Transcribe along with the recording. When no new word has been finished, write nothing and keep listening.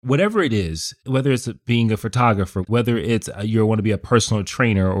whatever it is, whether it's being a photographer, whether it's you want to be a personal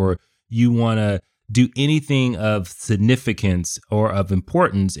trainer, or you want to do anything of significance or of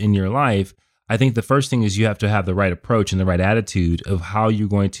importance in your life, I think the first thing is you have to have the right approach and the right attitude of how you're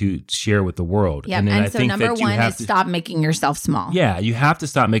going to share with the world. Yeah, and so number one is stop making yourself small. Yeah, you have to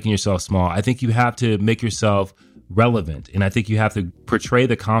stop making yourself small. I think you have to make yourself relevant. And I think you have to portray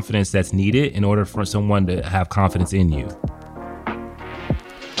the confidence that's needed in order for someone to have confidence in you.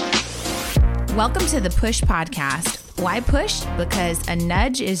 Welcome to the Push Podcast. Why push? Because a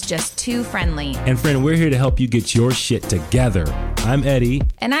nudge is just too friendly. And friend, we're here to help you get your shit together. I'm Eddie.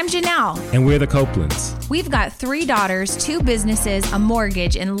 And I'm Janelle. And we're the Copelands. We've got 3 daughters, 2 businesses, a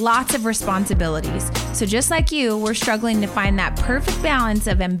mortgage, and lots of responsibilities. So just like you, we're struggling to find that perfect balance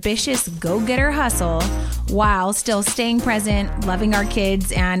of ambitious go-getter hustle while still staying present, loving our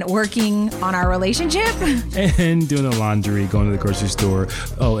kids, and working on our relationship. And doing the laundry, going to the grocery store.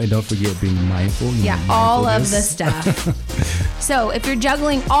 Oh, and don't forget being mindful. Yeah, all of the stuff. So if you're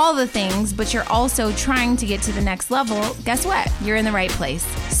juggling all the things, but you're also trying to get to the next level, guess what? You're in the right place.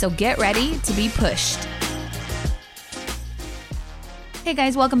 So get ready to be pushed. Hey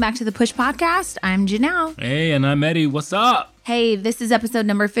guys, welcome back to the Push Podcast. I'm Janelle. Hey, and I'm Eddie. What's up? Hey, this is episode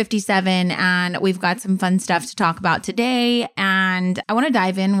number 57, and we've got some fun stuff to talk about today. And I want to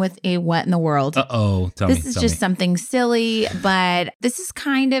dive in with a what in the world. Uh-oh. This is just something silly, but this is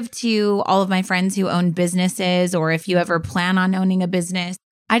kind of to all of my friends who own businesses, or if you ever plan on owning a business.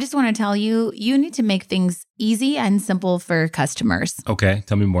 I just want to tell you, you need to make things easy and simple for customers. Okay,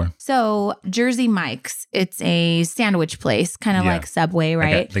 tell me more. So Jersey Mike's, it's a sandwich place, kind of like Subway,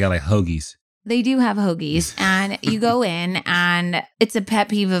 right? They got like hoagies. They do have hoagies, and you go in, and it's a pet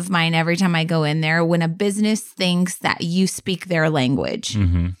peeve of mine every time I go in there when a business thinks that you speak their language.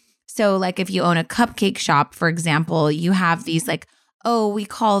 Mm-hmm. So like if you own a cupcake shop, for example, you have these like, oh, we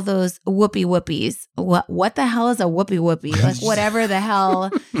call those whoopie whoopies. What the hell is a whoopie whoopie? Like whatever the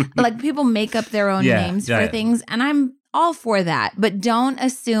hell. Like people make up their own names for things, and I'm all for that. But don't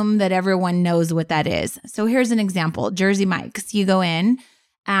assume that everyone knows what that is. So here's an example. Jersey Mike's. You go in.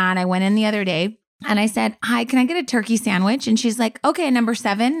 And I went in the other day and I said, hi, can I get a turkey sandwich? And she's like, okay, number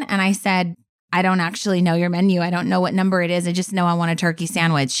 7. And I said, I don't actually know your menu. I don't know what number it is. I just know I want a turkey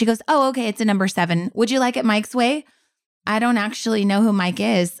sandwich. She goes, oh, okay, it's a number 7. Would you like it Mike's way? I don't actually know who Mike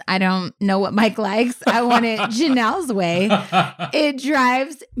is. I don't know what Mike likes. I want it Janelle's way. It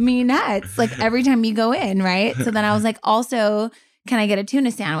drives me nuts. Like every time you go in, right? So then I was like, also, can I get a tuna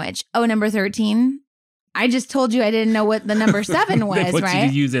sandwich? Oh, number 13. I just told you I didn't know what the number 7 was,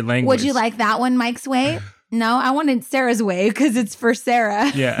 right? You use that language. Would you like that one Mike's way? No, I wanted Sarah's way because it's for Sarah.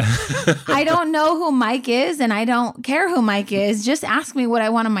 Yeah. I don't know who Mike is and I don't care who Mike is. Just ask me what I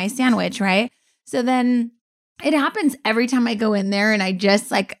want on my sandwich, right? So then it happens every time I go in there, and I just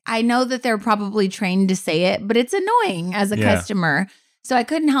like, I know that they're probably trained to say it, but it's annoying as a customer. So I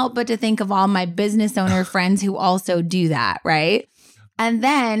couldn't help but to think of all my business owner friends who also do that, right? And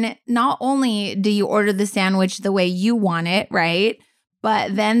then not only do you order the sandwich the way you want it, right?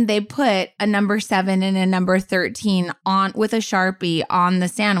 But then they put a number 7 and a number 13 on with a Sharpie on the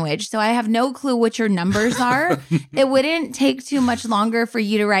sandwich. So I have no clue what your numbers are. It wouldn't take too much longer for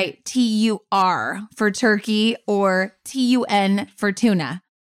you to write TUR for turkey or TUN for tuna.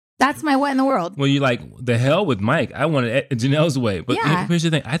 That's my what in the world. Well, you like, the hell with Mike. I wanted Janelle's way. But here's the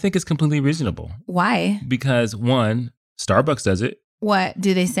thing. I think it's completely reasonable. Why? Because one, Starbucks does it. What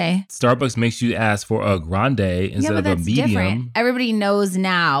do they say? Starbucks makes you ask for a grande instead of a medium. Different. Everybody knows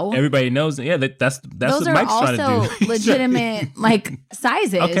now. Everybody knows. Yeah, that's those what Mike's trying to do. Those are also legitimate like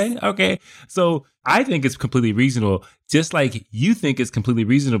sizes. Okay. So I think it's completely reasonable, just like you think it's completely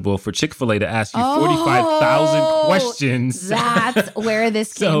reasonable for Chick-fil-A to ask you 45,000 questions. That's where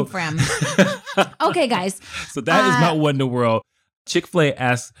this came from. Okay, guys. So that is not what in the world. Chick-fil-A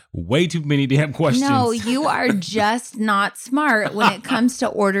asks way too many damn questions. No, you are just not smart when it comes to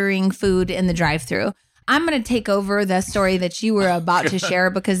ordering food in the drive-thru. I'm going to take over the story that you were about to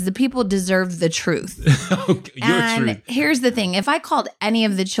share because the people deserve the truth. Truth. Here's the thing. If I called any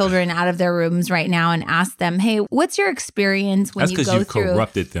of the children out of their rooms right now and asked them, hey, what's your experience when you go through... That's because you've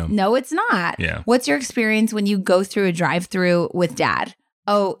corrupted them. No, it's not. Yeah. What's your experience when you go through a drive-thru with dad?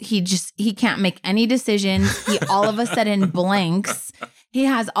 Oh, he can't make any decisions. He all of a sudden blanks. He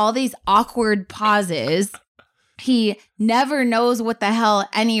has all these awkward pauses. He never knows what the hell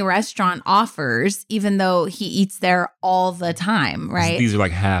any restaurant offers, even though he eats there all the time, right? These are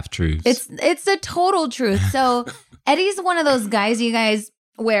like half truths. It's the total truth. So Eddie's one of those guys, you guys,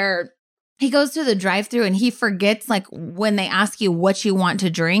 where he goes through the drive-thru and he forgets, like, when they ask you what you want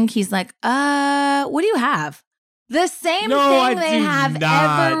to drink, he's like, what do you have? The same No, thing I they do have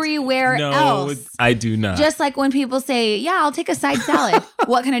not. everywhere No, else. I do not. Just like when people say, yeah, I'll take a side salad.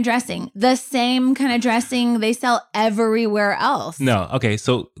 What kind of dressing? The same kind of dressing they sell everywhere else. No. Okay.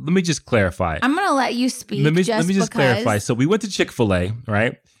 So let me just clarify. I'm going to let you speak. Let me just just clarify. So we went to Chick-fil-A,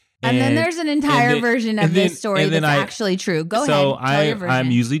 right? And then there's an entire version of this story that's actually true. Go ahead. So Tell your version.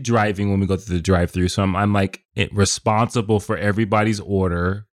 I'm usually driving when we go through the drive-through. So I'm like responsible for everybody's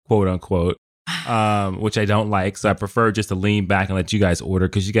order, quote unquote, which I don't like. So I prefer just to lean back and let you guys order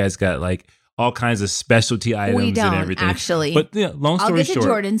because you guys got like all kinds of specialty items we don't, and everything. Actually. But long story I'll get to short,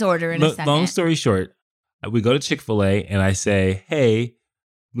 Jordan's order in a second. Long story short, we go to Chick-fil-A and I say, hey,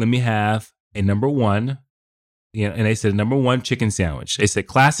 let me have a number one. Yeah, and they said number one chicken sandwich. They said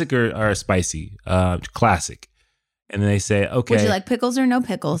classic or spicy. Classic. And then they say, okay. Would you like pickles or no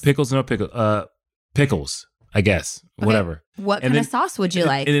pickles? Pickles or no pickles? Pickles, I guess. Okay. Whatever. What kind of sauce would you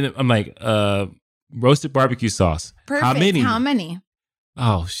like? And then I'm like, roasted barbecue sauce. Perfect. How many?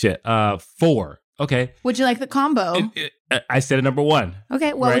 Oh shit. 4. Okay. Would you like the combo? I said a number one.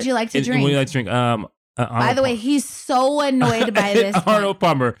 Okay. What would you like to drink? What would you like to drink? By the way, he's so annoed by this. Arnold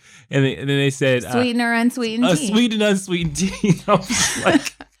Palmer. And then they said sweetened or unsweetened tea. Sweetened unsweetened tea. I was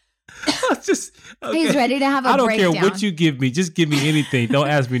like, okay. He's ready to have a breakdown. I don't care what you give me. Just give me anything. Don't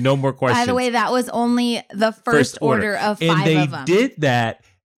ask me no more questions. By the way, that was only the first order of 5 of them. And they did that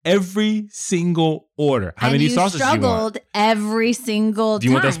every single order. How many sauces do you want? Struggled every single time. Do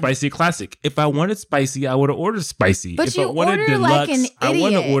you want that spicy classic? If I wanted spicy, I would have ordered spicy. But if you I wanted order deluxe, like an idiot. I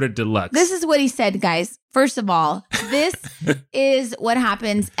would have ordered deluxe. This is what he said, guys. First of all, this is what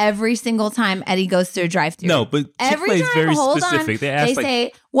happens every single time Eddie goes through a drive-thru. No, but Chick-fil-A is very specific. They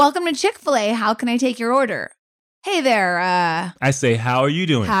say, welcome to Chick-fil-A. How can I take your order? Hey there. I say, how are you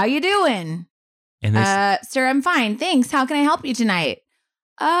doing? How you doing? And sir, I'm fine. Thanks. How can I help you tonight?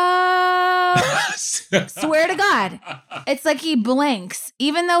 Swear to God. It's like he blinks,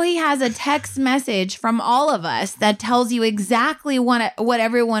 even though he has a text message from all of us that tells you exactly what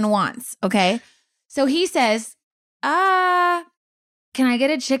everyone wants. Okay. So he says, can I get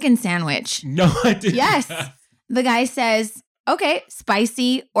a chicken sandwich? No, I didn't. Yes. The guy says, okay,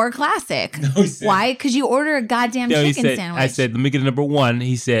 spicy or classic. No, he said, why? Because you order a goddamn chicken sandwich. I said, let me get a number one.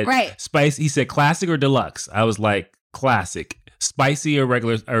 He said, right. Spice. He said, classic or deluxe. I was like, classic. Spicy or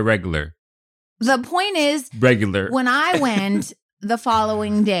regular? The point is, regular. When I went the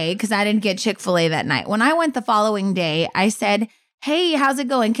following day, because I didn't get Chick-fil-A that night. When I went the following day, I said, hey, how's it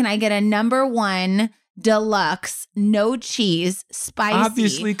going? Can I get a number one deluxe, no cheese, spicy?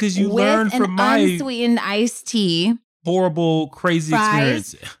 Obviously, because you learned from my unsweetened iced tea. Horrible, crazy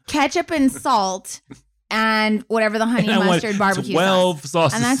fries, experience. Ketchup and salt, and whatever the honey mustard barbecue 12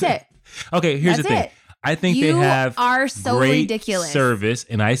 sauces. And that's it. Okay, here's the thing. I think they have are so great ridiculous service.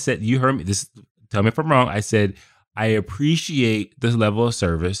 And I said, you heard me. Tell me if I'm wrong. I said, I appreciate this level of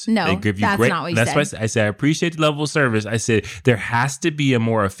service. No, they give you that's not what you said. That's what I said. I appreciate the level of service. I said, there has to be a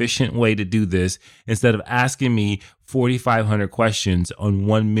more efficient way to do this instead of asking me 4,500 questions on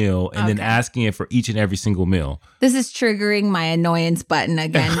one meal and then asking it for each and every single meal. This is triggering my annoyance button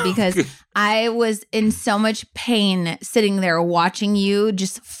again because I was in so much pain sitting there watching you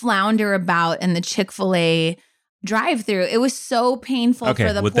just flounder about in the Chick-fil-A drive-through. It was so painful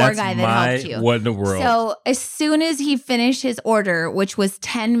for the poor guy that helped you. What in the world? So as soon as he finished his order, which was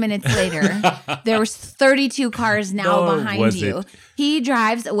 10 minutes later, there was 32 cars now behind you. He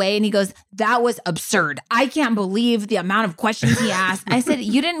drives away and he goes, that was absurd. I can't believe the amount of questions he asked. I said,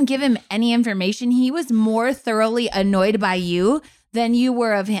 you didn't give him any information. He was more thoroughly annoyed by you than you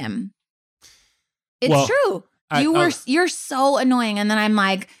were of him. It's true. You're so annoying. And then I'm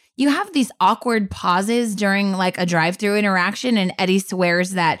like, you have these awkward pauses during like a drive-through interaction, and Eddie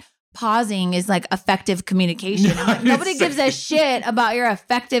swears that pausing is like effective communication. I'm like, nobody gives a shit about your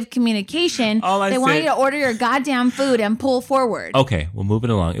effective communication. They want you to order your goddamn food and pull forward. Okay, well, moving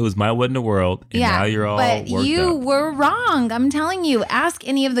along. It was my what in the world, and now you're all but worked you up. were wrong. I'm telling you. Ask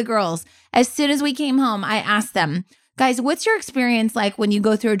any of the girls. As soon as we came home, I asked them, guys, what's your experience like when you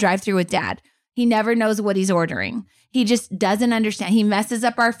go through a drive-through with dad? He never knows what he's ordering. He just doesn't understand. He messes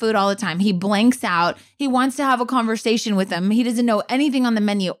up our food all the time. He blanks out. He wants to have a conversation with them. He doesn't know anything on the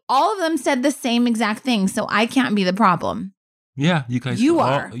menu. All of them said the same exact thing, so I can't be the problem. Yeah, you guys. You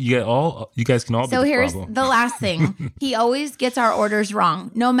are. You guys can all be the problem. So here's the last thing. He always gets our orders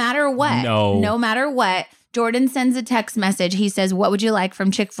wrong, no matter what. No matter what. Jordan sends a text message. He says, what would you like from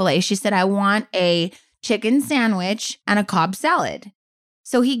Chick-fil-A? She said, I want a chicken sandwich and a Cobb salad.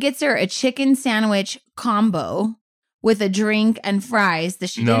 So he gets her a chicken sandwich combo with a drink and fries that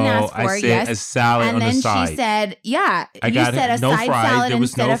she didn't ask for. I said a salad and on the side. And then she said, yeah. I got said it. a No side fries. salad There was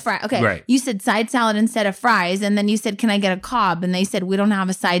instead no of fries. Okay. right. You said side salad instead of fries. And then you said, can I get a Cobb? And they said, we don't have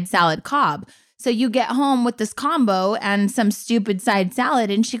a side salad Cobb. So you get home with this combo and some stupid side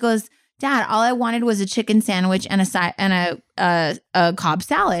salad. And she goes, Dad, all I wanted was a chicken sandwich and a Cobb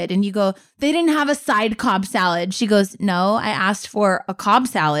salad. And you go, they didn't have a side Cobb salad. She goes, no, I asked for a Cobb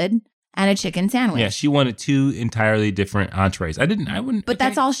salad and a chicken sandwich. Yeah, she wanted 2 entirely different entrees. I wouldn't. But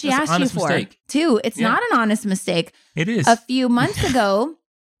that's all she asked you for. Mistake. 2. It's not an honest mistake. It is. A few months ago,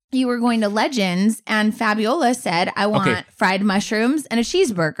 you were going to Legends and Fabiola said, I want fried mushrooms and a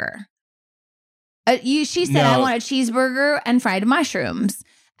cheeseburger. She said, I want a cheeseburger and fried mushrooms.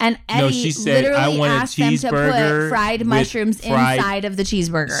 And Eddie she said, literally I want asked a them to cheeseburger put fried mushrooms inside of the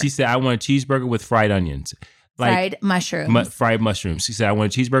cheeseburger. She said, I want a cheeseburger with fried onions. Fried mushrooms. Fried mushrooms. She said, I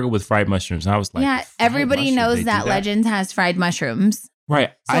want a cheeseburger with fried mushrooms. And I was like, yeah, everybody knows that Legends has fried mushrooms.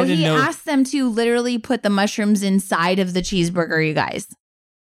 Right. So he asked them to literally put the mushrooms inside of the cheeseburger, you guys.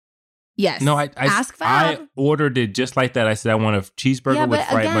 Yes. No, Ask Fab. I ordered it just like that. I said, I want a cheeseburger with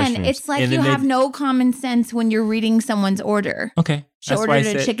fried mushrooms. Again, it's like you have no common sense when you're reading someone's order. Okay. She ordered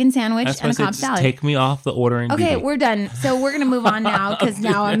a chicken sandwich and a Cobb salad. Take me off the ordering. Okay, we're done. So we're going to move on now because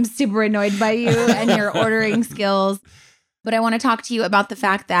now I'm super annoyed by you and your ordering skills. But I want to talk to you about the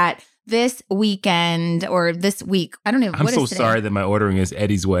fact that this weekend or this week, I don't know. I'm so sorry that my ordering is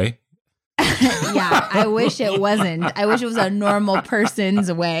Eddie's way. Yeah, I wish it wasn't. I wish it was a normal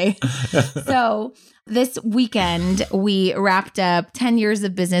person's way. So this weekend, we wrapped up 10 years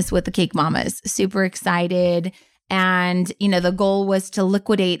of business with the Cake Mamas. Super excited. And, the goal was to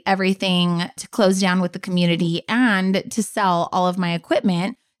liquidate everything, to close down with the community, and to sell all of my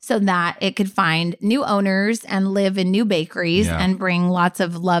equipment so that it could find new owners and live in new bakeries and bring lots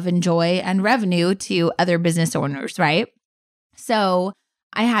of love and joy and revenue to other business owners, right? So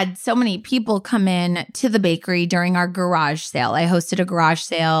I had so many people come in to the bakery during our garage sale. I hosted a garage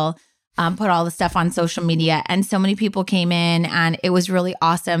sale, put all the stuff on social media, and so many people came in, and it was really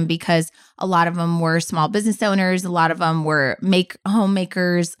awesome because a lot of them were small business owners. A lot of them were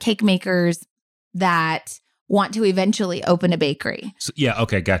homemakers, cake makers that want to eventually open a bakery. So, yeah,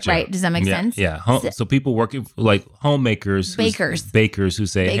 okay, gotcha. Right, does that make sense? Yeah, so people working like homemakers. Bakers who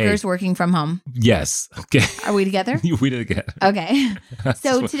say, bakers working from home. Yes, okay. Are we together? We together. Okay.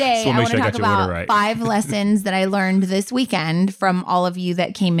 So today I want to talk about 5 lessons that I learned this weekend from all of you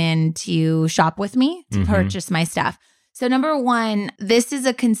that came in to shop with me to purchase my stuff. So number 1, this is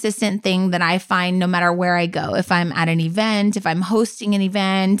a consistent thing that I find no matter where I go. If I'm at an event, if I'm hosting an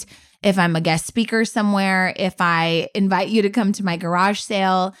event, if I'm a guest speaker somewhere, if I invite you to come to my garage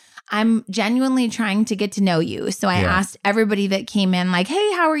sale, I'm genuinely trying to get to know you. So I asked everybody that came in like,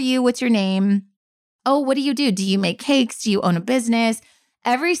 hey, how are you? What's your name? Oh, what do you do? Do you make cakes? Do you own a business?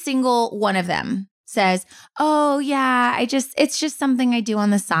 Every single one of them says, oh yeah, it's just something I do on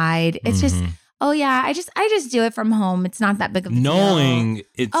the side. It's just, oh yeah, I just do it from home. It's not that big of a deal.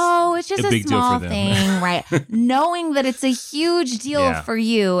 It's just a small thing, right? Knowing that it's a huge deal for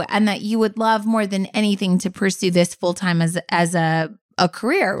you and that you would love more than anything to pursue this full time as a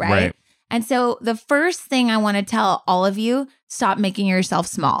career, right? And so the first thing I want to tell all of you, stop making yourself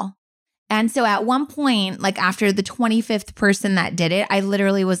small. And so at one point, like after the 25th person that did it, I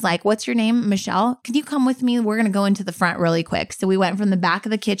literally was like, what's your name? Michelle, can you come with me? We're going to go into the front really quick. So we went from the back of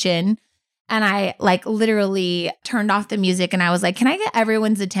the kitchen. And I like literally turned off the music and I was like, can I get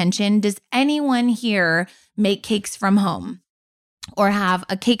everyone's attention? Does anyone here make cakes from home or have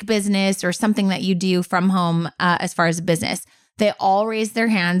a cake business or something that you do from home as far as a business? They all raised their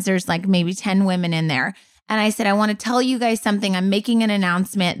hands. There's like maybe 10 women in there. And I said, I want to tell you guys something. I'm making an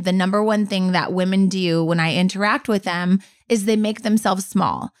announcement. The number one thing that women do when I interact with them is they make themselves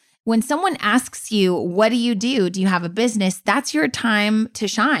small. When someone asks you, what do? Do you have a business? That's your time to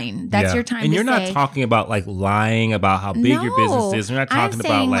shine. That's your time to say. And you're not talking about like lying about how big your business is. You're not talking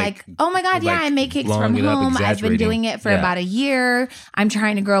about like, oh my God, I make cakes from home. I've been doing it for about a year. I'm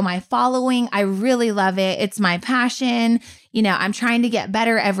trying to grow my following. I really love it. It's my passion. I'm trying to get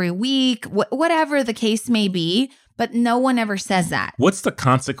better every week, whatever the case may be. But no one ever says that. What's the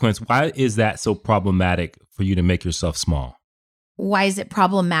consequence? Why is that so problematic for you to make yourself small? Why is it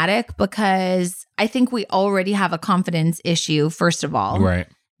problematic? Because I think we already have a confidence issue, first of all. Right.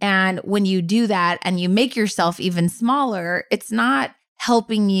 And when you do that and you make yourself even smaller, it's not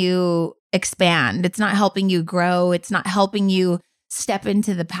helping you expand. It's not helping you grow. It's not helping you step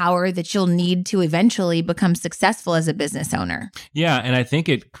into the power that you'll need to eventually become successful as a business owner. Yeah. And I think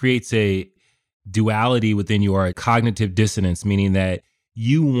it creates a duality within your cognitive dissonance, meaning that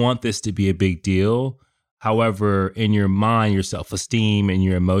you want this to be a big deal. However, in your mind, your self-esteem and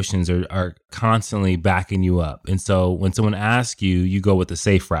your emotions are constantly backing you up. And so when someone asks you, you go with the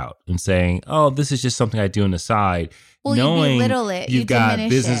safe route and saying, oh, this is just something I do on the side. Well, knowing you belittle it. You've got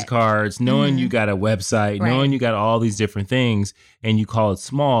business it. cards, knowing you got a website, Right. knowing you got all these different things, and you call it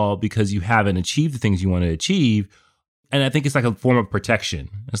small because you haven't achieved the things you want to achieve. And I think it's like a form of protection.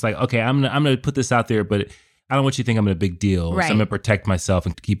 It's like, okay, I'm gonna put this out there, but I don't want you to think I'm a big deal. Right. So I'm going to protect myself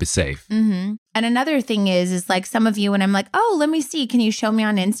and keep it safe. Mm-hmm. And another thing is like some of you, when I'm like, oh, let me see, can you show me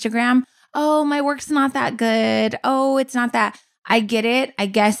on Instagram? Oh, my work's not that good. Oh, it's not that. I get it. I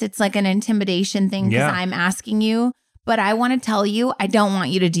guess it's like an intimidation thing because I'm asking you. But I want to tell you, I don't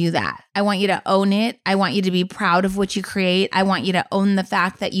want you to do that. I want you to own it. I want you to be proud of what you create. I want you to own the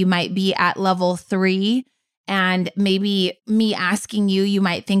fact that you might be at level 3 and maybe me asking you, you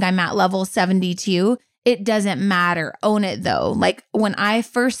might think I'm at level 72. It doesn't matter. Own it though. Like when I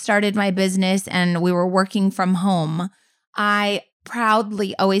first started my business and we were working from home, I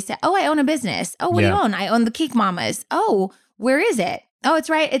proudly always said, oh, I own a business. Oh, what do you own? I own the Cake Mamas. Oh, where is it? Oh, it's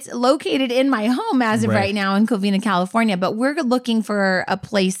right. It's located in my home as of right now in Covina, California, but we're looking for a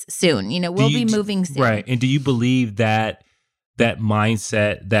place soon. You know, we'll be moving soon. Right. And do you believe that that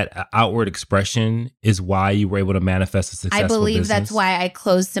mindset, that outward expression is why you were able to manifest a successful business? I believe that's why I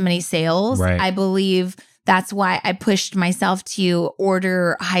closed so many sales. Right. I believe that's why I pushed myself to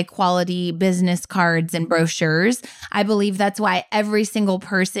order high quality business cards and brochures. I believe that's why every single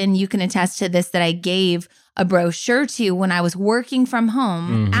person, you can attest to this, that I gave a brochure to when I was working from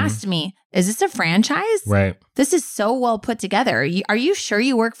home asked me, is this a franchise? Right. This is so well put together. Are you sure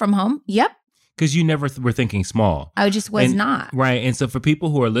you work from home? Yep. Because you never were thinking small. I just was not. Right. And so for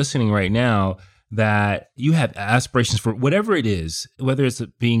people who are listening right now, that you have aspirations for whatever it is, whether it's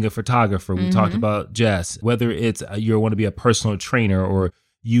being a photographer, we talked about Jess, whether it's you want to be a personal trainer or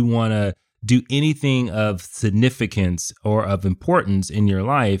you want to do anything of significance or of importance in your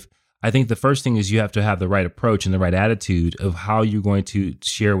life, I think the first thing is you have to have the right approach and the right attitude of how you're going to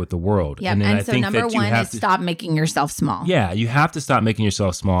share with the world. Yep. And, then and so number one is stop making yourself small. Yeah, you have to stop making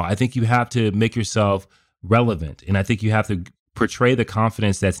yourself small. I think you have to make yourself relevant. And I think you have to portray the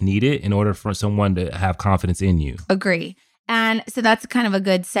confidence that's needed in order for someone to have confidence in you. Agree. And so that's kind of a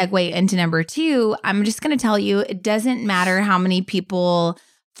good segue into number 2. I'm just going to tell you, it doesn't matter how many people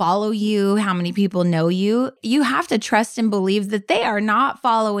follow you, how many people know you. You have to trust and believe that they are not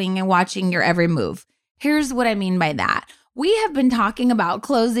following and watching your every move. Here's what I mean by that. We have been talking about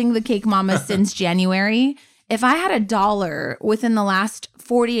closing the Cake Mama since January. If I had $1 within the last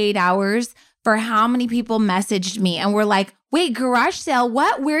 48 hours for how many people messaged me and were like, wait, garage sale,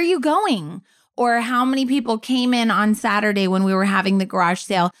 what? Where are you going? Or how many people came in on Saturday when we were having the garage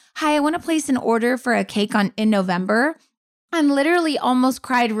sale. Hi, I want to place an order for a cake in November. And literally almost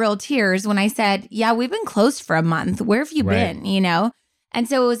cried real tears when I said, yeah, we've been closed for a month. Where have you been? You know? And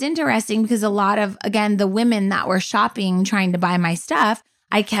so it was interesting because a lot of, again, the women that were shopping, trying to buy my stuff,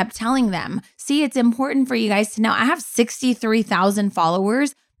 I kept telling them, see, it's important for you guys to know I have 63,000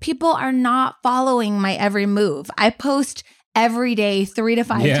 followers. People are not following my every move. I post every day, 3 to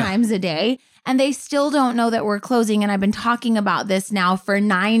 5 times a day. And they still don't know that we're closing. And I've been talking about this now for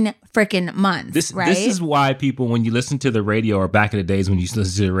 9 freaking months. This is why people, when you listen to the radio, or back in the days when you used to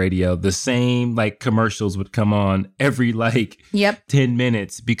listen to the radio, the same like commercials would come on every 10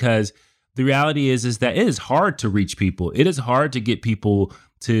 minutes, because the reality is that it is hard to reach people. It is hard to get people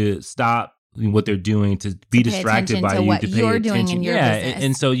to stop what they're doing, to be distracted by you, what to pay you're attention. doing in your business.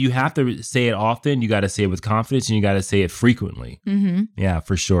 And so you have to say it often. You got to say it with confidence, and you got to say it frequently. Yeah,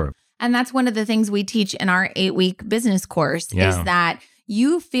 for sure. And that's one of the things we teach in our 8-week business course is that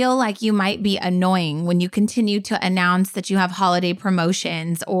you feel like you might be annoying when you continue to announce that you have holiday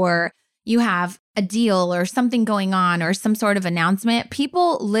promotions or you have a deal or something going on or some sort of announcement.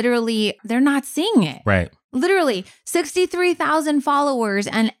 People literally, they're not seeing it. Right. Literally 63,000 followers,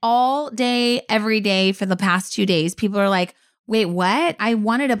 and all day, every day for the past 2 days, people are like, wait, what? I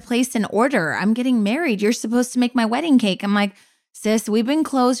wanted to place an order. I'm getting married. You're supposed to make my wedding cake. I'm like, sis, we've been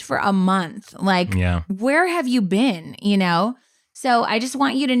closed for a month. Like, where have you been? You know? So I just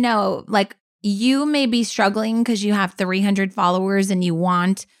want you to know, like, you may be struggling because you have 300 followers and you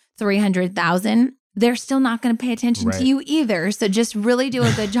want 300,000. They're still not going to pay attention to you either. So just really do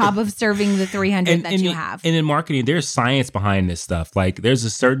a good job of serving the 300 that you have. And in marketing, there's science behind this stuff. Like, there's a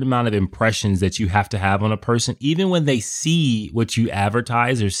certain amount of impressions that you have to have on a person, even when they see what you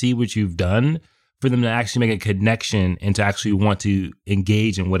advertise or see what you've done, for them to actually make a connection and to actually want to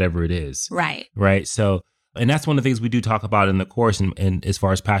engage in whatever it is. Right. Right. So, and that's one of the things we do talk about in the course, and as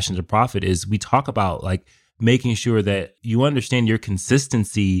far as Passion to Profit, is we talk about like making sure that you understand your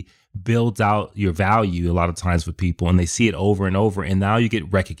consistency builds out your value a lot of times with people, and they see it over and over. And now you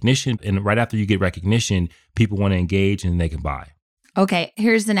get recognition. And right after you get recognition, people want to engage and they can buy. Okay,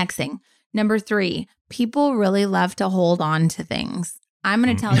 here's the next thing. Number 3, people really love to hold on to things. I'm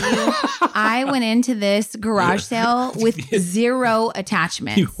going to tell you, I went into this garage sale with 0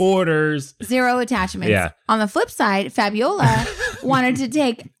 attachments. You hoarders. 0 attachments. Yeah. On the flip side, Fabiola wanted to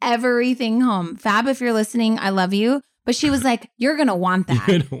take everything home. Fab, if you're listening, I love you. But she was like, you're going to want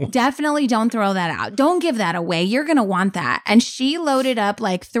that. Definitely don't throw that out. Don't give that away. You're going to want that. And she loaded up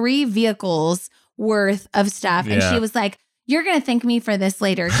like 3 vehicles worth of stuff. And she was like, you're going to thank me for this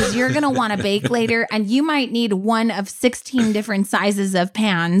later because you're going to want to bake later and you might need one of 16 different sizes of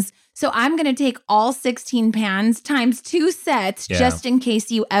pans. So I'm going to take all 16 pans times 2 sets just in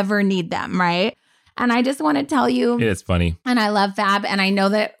case you ever need them, right? And I just want to tell you. It's funny. And I love Fab. And I know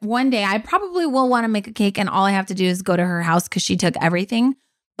that one day I probably will want to make a cake and all I have to do is go to her house because she took everything.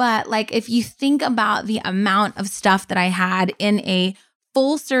 But like if you think about the amount of stuff that I had in a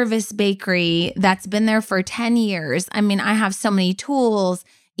full service bakery that's been there for 10 years. I mean, I have so many tools,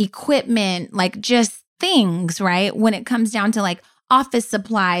 equipment, like just things, right? When it comes down to like office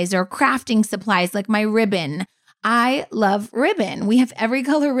supplies or crafting supplies, like my ribbon. I love ribbon. We have every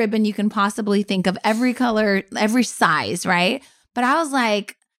color ribbon you can possibly think of, every color, every size, right? But I was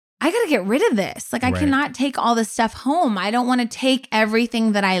like, I got to get rid of this. Like I cannot take all this stuff home. I don't want to take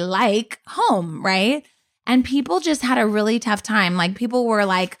everything that I like home, right? And people just had a really tough time. Like people were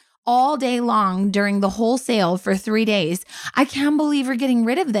like all day long during the whole sale for 3 days. I can't believe we're getting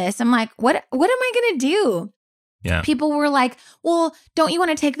rid of this. I'm like, what am I going to do? Yeah. People were like, well, don't you want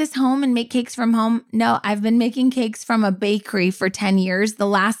to take this home and make cakes from home? No, I've been making cakes from a bakery for 10 years. The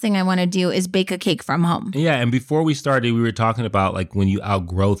last thing I want to do is bake a cake from home. Yeah. And before we started, we were talking about like when you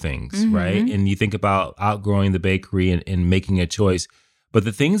outgrow things, right? And you think about outgrowing the bakery and making a choice. But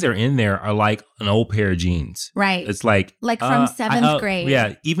the things that are in there are like an old pair of jeans. Right. It's like from 7th grade.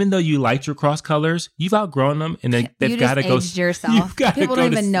 Yeah. Even though you liked your cross colors, you've outgrown them and they've got to go. You just aged yourself. People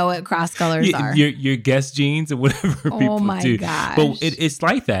don't even know what cross colors are. Your Guess jeans or whatever people do. Oh my gosh. But it's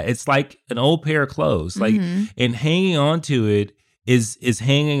like that. It's like an old pair of clothes. Like, and hanging on to it is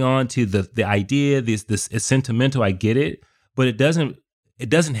hanging on to the idea, this is sentimental. I get it, but it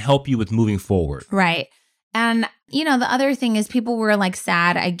doesn't help you with moving forward. Right. And, you know, the other thing is people were like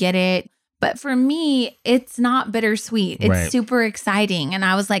sad. I get it. But for me, it's not bittersweet. It's super exciting. And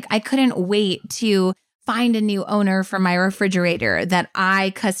I was like, I couldn't wait to find a new owner for my refrigerator that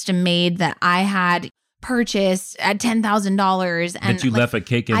I custom made, that I had purchased at $10,000. And that you left a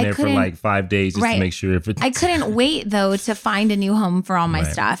cake in there for like 5 days just to make sure. I couldn't wait, though, to find a new home for all my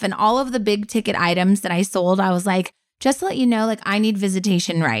stuff. And all of the big ticket items that I sold, I was like, just to let you know, like I need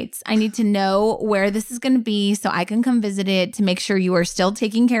visitation rights. I need to know where this is going to be so I can come visit it to make sure you are still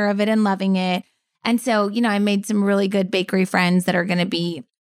taking care of it and loving it. And so, you know, I made some really good bakery friends that are going to be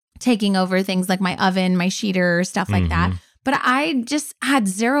taking over things like my oven, my sheeter, stuff like that. But I just had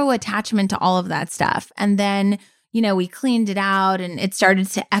 0 attachment to all of that stuff. And then, you know, we cleaned it out and it started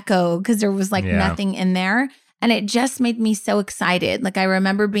to echo because there was like nothing in there. And it just made me so excited. Like I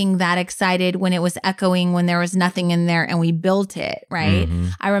remember being that excited when it was echoing, when there was nothing in there and we built it, right?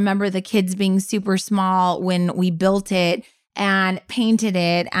 I remember the kids being super small when we built it and painted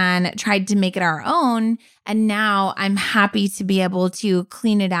it and tried to make it our own. And now I'm happy to be able to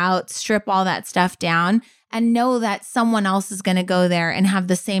clean it out, strip all that stuff down, and know that someone else is going to go there and have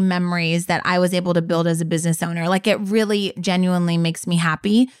the same memories that I was able to build as a business owner. Like it really genuinely makes me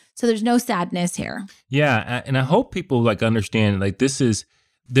happy. So there's no sadness here. Yeah. And I hope people like understand like there's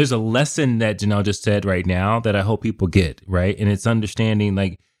a lesson that Janelle just said right now that I hope people get, right? And it's understanding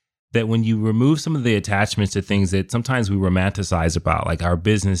like that when you remove some of the attachments to things that sometimes we romanticize about, like our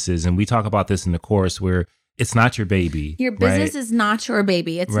businesses, and we talk about this in the course where it's not your baby. Your business is not your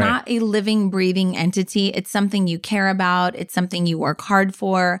baby. It's not a living, breathing entity. It's something you care about. It's something you work hard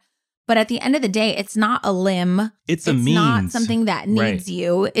for. But at the end of the day, it's not a limb. It's a means. It's not something that needs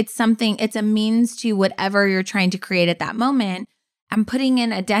you. It's a means to whatever you're trying to create at that moment. I'm putting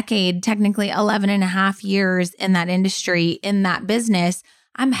in a decade, technically 11 and a half years in that industry, in that business.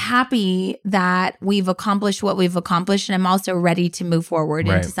 I'm happy that we've accomplished what we've accomplished, and I'm also ready to move forward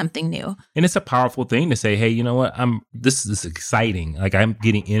into something new. And it's a powerful thing to say, hey, you know what? This is exciting. Like I'm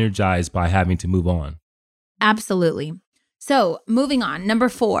getting energized by having to move on. Absolutely. So moving on, number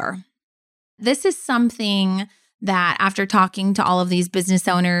 4. This is something that after talking to all of these business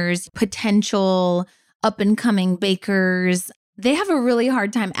owners, potential up and coming bakers, they have a really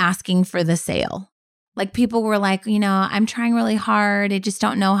hard time asking for the sale. Like people were like, you know, I'm trying really hard. I just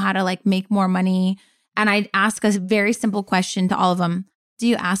don't know how to like make more money. And I'd ask a very simple question to all of them. Do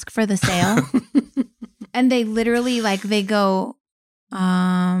you ask for the sale? And they literally they go,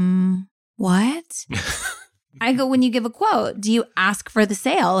 what? I go, when you give a quote, do you ask for the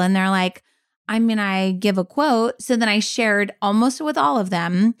sale? And they're like, I give a quote. So then I shared almost with all of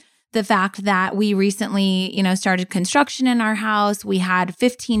them the fact that we recently, started construction in our house. We had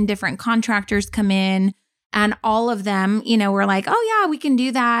 15 different contractors come in, and all of them, were like, oh yeah, we can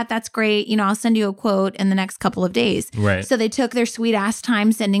do that. That's great. I'll send you a quote in the next couple of days. Right. So they took their sweet ass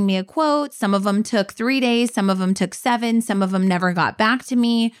time sending me a quote. Some of them took 3 days. Some of them took 7. Some of them never got back to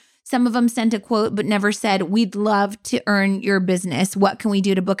me. Some of them sent a quote, but never said, we'd love to earn your business. What can we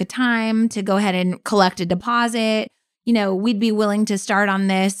do to book a time to go ahead and collect a deposit? We'd be willing to start on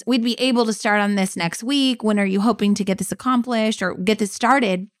this. We'd be able to start on this next week. When are you hoping to get this accomplished or get this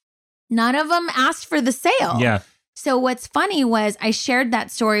started? None of them asked for the sale. Yeah. So what's funny was I shared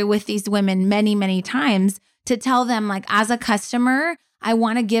that story with these women many, many times to tell them, as a customer, I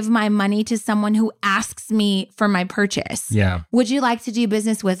want to give my money to someone who asks me for my purchase. Yeah. Would you like to do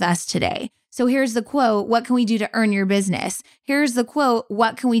business with us today? So here's the quote. What can we do to earn your business? Here's the quote.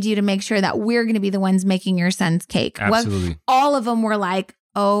 What can we do to make sure that we're going to be the ones making your son's cake? Absolutely. All of them were like,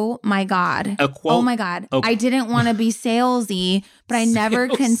 oh my God. A quote. Oh my God. I didn't want to be salesy, but I never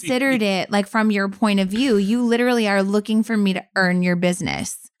considered it from your point of view. You literally are looking for me to earn your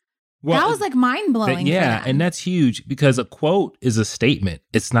business. Well, that was mind blowing. Yeah. And that's huge because a quote is a statement.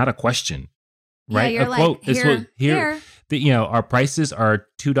 It's not a question, right? Yeah, you're a quote is here. Our prices are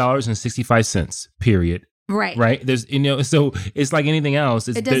 $2.65, period. Right. Right. There's, so it's like anything else.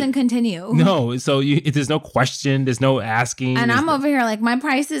 It doesn't continue. No. So there's no question. There's no asking. And I'm over here my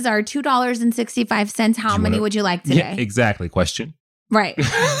prices are $2.65. How many would you like today? Yeah, exactly. Question. Right.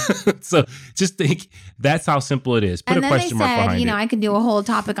 So just think that's how simple it is. Put a question mark behind it. I could do a whole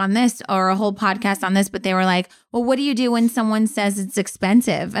topic on this or a whole podcast on this, but they were like, well, what do you do when someone says it's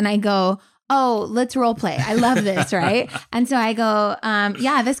expensive? And I go, oh, let's role play. I love this, right? And so I go,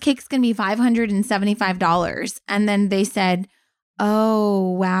 yeah, this cake's going to be $575. And then they said,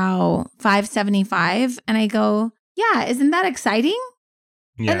 oh, wow, $575. And I go, yeah, isn't that exciting?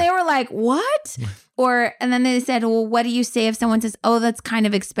 Yeah. And they were like, what? And then they said, well, what do you say if someone says, oh, that's kind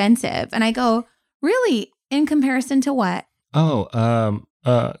of expensive? And I go, really? In comparison to what?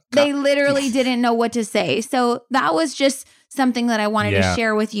 They literally didn't know what to say. So that was just something that I wanted to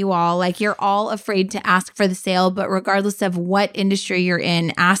share with you all. You're all afraid to ask for the sale, but regardless of what industry you're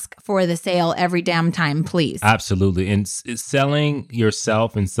in, ask for the sale every damn time, please. Absolutely. And selling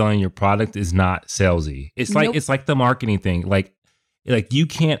yourself and selling your product is not salesy. It's like the marketing thing. Like you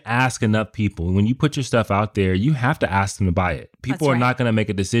can't ask enough people. When you put your stuff out there, you have to ask them to buy it. People are not going to make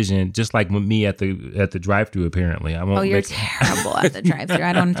a decision, just like with me at the drive-thru. Apparently, I won't. Oh, you're terrible at the drive-thru.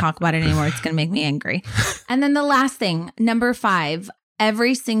 I don't want to talk about it anymore. It's going to make me angry. And then the last thing, number 5,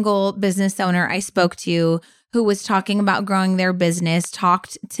 every single business owner I spoke to who was talking about growing their business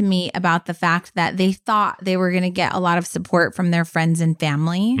talked to me about the fact that they thought they were going to get a lot of support from their friends and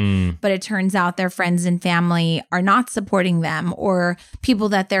family, but it turns out their friends and family are not supporting them, or people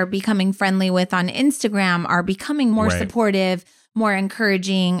that they're becoming friendly with on Instagram are becoming more supportive, more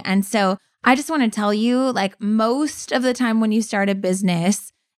encouraging. And so I just want to tell you, most of the time when you start a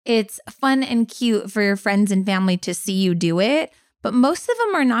business, it's fun and cute for your friends and family to see you do it. But most of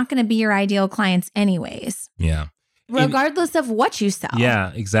them are not going to be your ideal clients anyways. Yeah. Regardless of what you sell.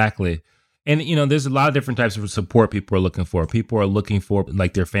 Yeah, exactly. And, there's a lot of different types of support people are looking for. People are looking for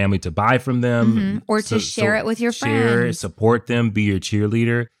their family to buy from them. Or to share it with your friends. Share, support them, be your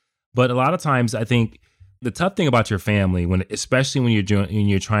cheerleader. But a lot of times I think the tough thing about your family, especially when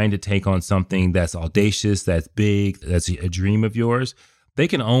you're trying to take on something that's audacious, that's big, that's a dream of yours, they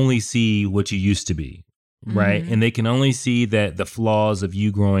can only see what you used to be. Right. And they can only see that the flaws of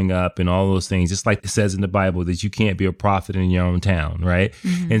you growing up and all those things, just like it says in the Bible, that you can't be a prophet in your own town. Right.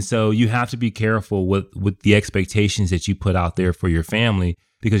 And so you have to be careful with the expectations that you put out there for your family,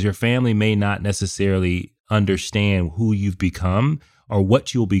 because your family may not necessarily understand who you've become or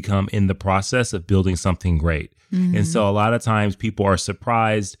what you'll become in the process of building something great. And so a lot of times people are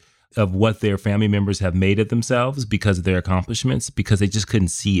surprised of what their family members have made of themselves because of their accomplishments, because they just couldn't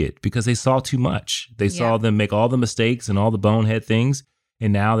see it, because they saw too much. They saw them make all the mistakes and all the bonehead things,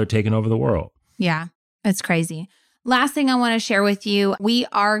 and now they're taking over the world. Yeah, it's crazy. Last thing I want to share with you, we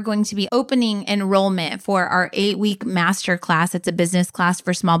are going to be opening enrollment for our 8-week masterclass. It's a business class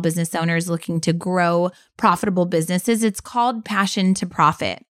for small business owners looking to grow profitable businesses. It's called Passion to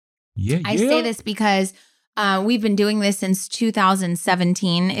Profit. I say this because we've been doing this since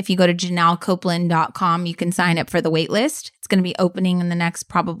 2017. If you go to JanelleCopeland.com, you can sign up for the wait list. It's going to be opening in the next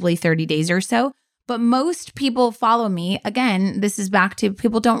probably 30 days or so. But most people follow me. Again, this is back to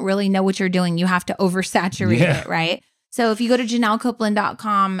people don't really know what you're doing. You have to oversaturate it, right? So if you go to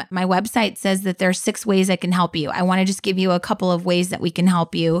JanelleCopeland.com, my website says that there's 6 ways I can help you. I want to just give you a couple of ways that we can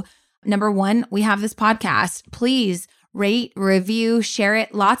help you. Number 1, we have this podcast. Please rate, review, share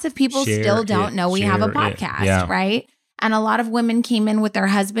it. Lots of people still don't know we have a podcast, right? And a lot of women came in with their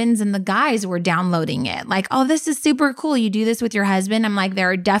husbands and the guys were downloading it. Like, oh, this is super cool. You do this with your husband. I'm like,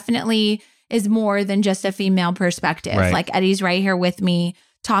 there definitely is more than just a female perspective. Right. Like Eddie's right here with me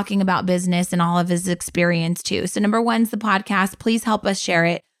talking about business and all of his experience too. So number 1 is the podcast. Please help us share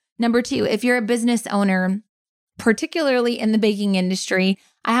it. Number 2, if you're a business owner, particularly in the baking industry,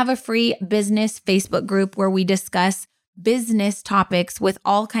 I have a free business Facebook group where we discuss business topics with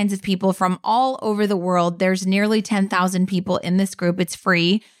all kinds of people from all over the world. There's nearly 10,000 people in this group. It's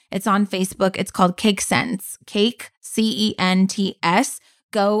free. It's on Facebook. It's called Cake Sense. Cake, CENTS.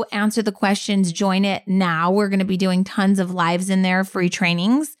 Go answer the questions. Join it now. We're going to be doing tons of lives in there, free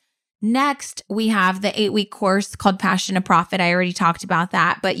trainings. Next, we have the 8-week course called Passion to Profit. I already talked about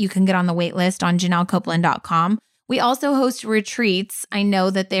that, but you can get on the wait list on JanelleCopeland.com. We also host retreats. I know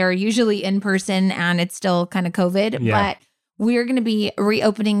that they are usually in person and it's still kind of COVID, but we're going to be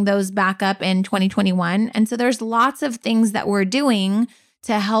reopening those back up in 2021. And so there's lots of things that we're doing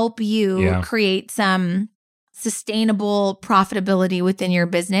to help you create some sustainable profitability within your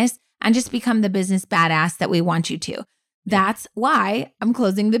business and just become the business badass that we want you to. That's why I'm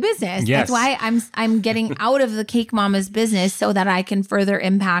closing the business. Yes. That's why I'm getting out of the Cake Mama's business so that I can further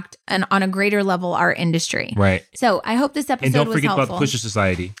impact and on a greater level our industry. Right. So I hope this episode was helpful. And don't forget about the Pusher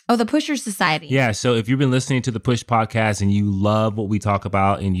Society. Oh, the Pusher Society. Yeah. So if you've been listening to the Push podcast and you love what we talk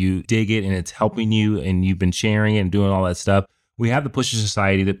about and you dig it and it's helping you and you've been sharing it and doing all that stuff, we have the Pusher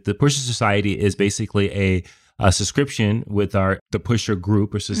Society. The Pusher Society is basically a subscription with the Pusher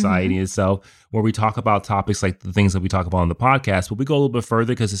group or society itself, where we talk about topics like the things that we talk about on the podcast, but we go a little bit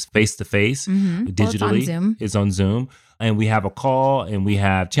further because it's face-to-face, digitally. It's on Zoom. And we have a call and we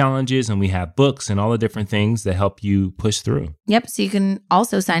have challenges and we have books and all the different things that help you push through. Yep. So you can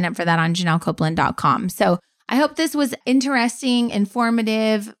also sign up for that on JanelleCopeland.com. So I hope this was interesting,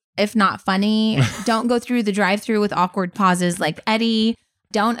 informative, if not funny. Don't go through the drive-through with awkward pauses like Eddie.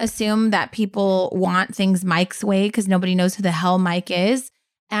 Don't assume that people want things Mike's way because nobody knows who the hell Mike is.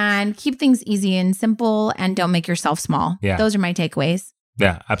 And keep things easy and simple and don't make yourself small. Yeah. Those are my takeaways.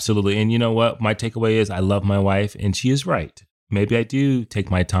 Yeah, absolutely. And you know what? My takeaway is I love my wife and she is right. Maybe I do take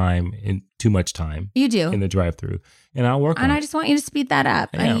my time and too much time. You do. In the drive-through. And I'll work on it. And I just want you to speed that up.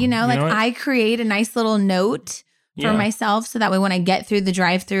 I create a nice little note for myself so that way when I get through the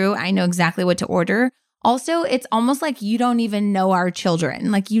drive-through, I know exactly what to order. Also, it's almost like you don't even know our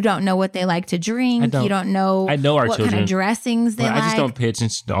children. Like you don't know what they like to drink. You don't know I know our what children. Kind of dressings they like. I just don't pay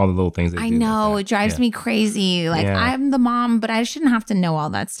attention to all the little things they do. I know. It drives me crazy. Like I'm the mom, but I shouldn't have to know all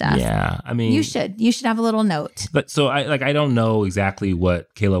that stuff. Yeah. I mean. You should. You should have a little note. But so I don't know exactly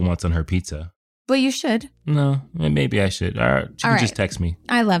what Kayla wants on her pizza. But you should. No, maybe I should. She can just text me.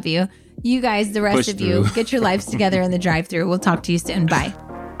 I love you. You guys, the rest of you, get your lives together in the drive-thru. We'll talk to you soon. Bye.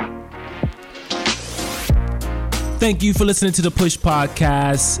 Thank you for listening to the Push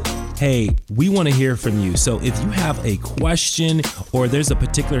Podcast. Hey, we want to hear from you. So if you have a question or there's a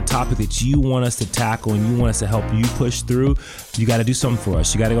particular topic that you want us to tackle and you want us to help you push through, you got to do something for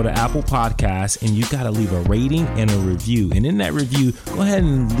us. You got to go to Apple Podcasts and you got to leave a rating and a review. And in that review, go ahead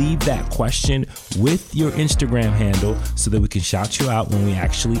and leave that question with your Instagram handle so that we can shout you out when we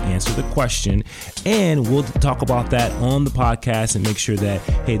actually answer the question. And we'll talk about that on the podcast and make sure that,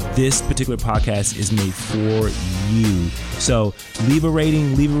 hey, this particular podcast is made for you. So leave a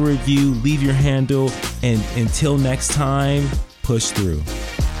rating, leave a review, leave your handle, and until next time, push through.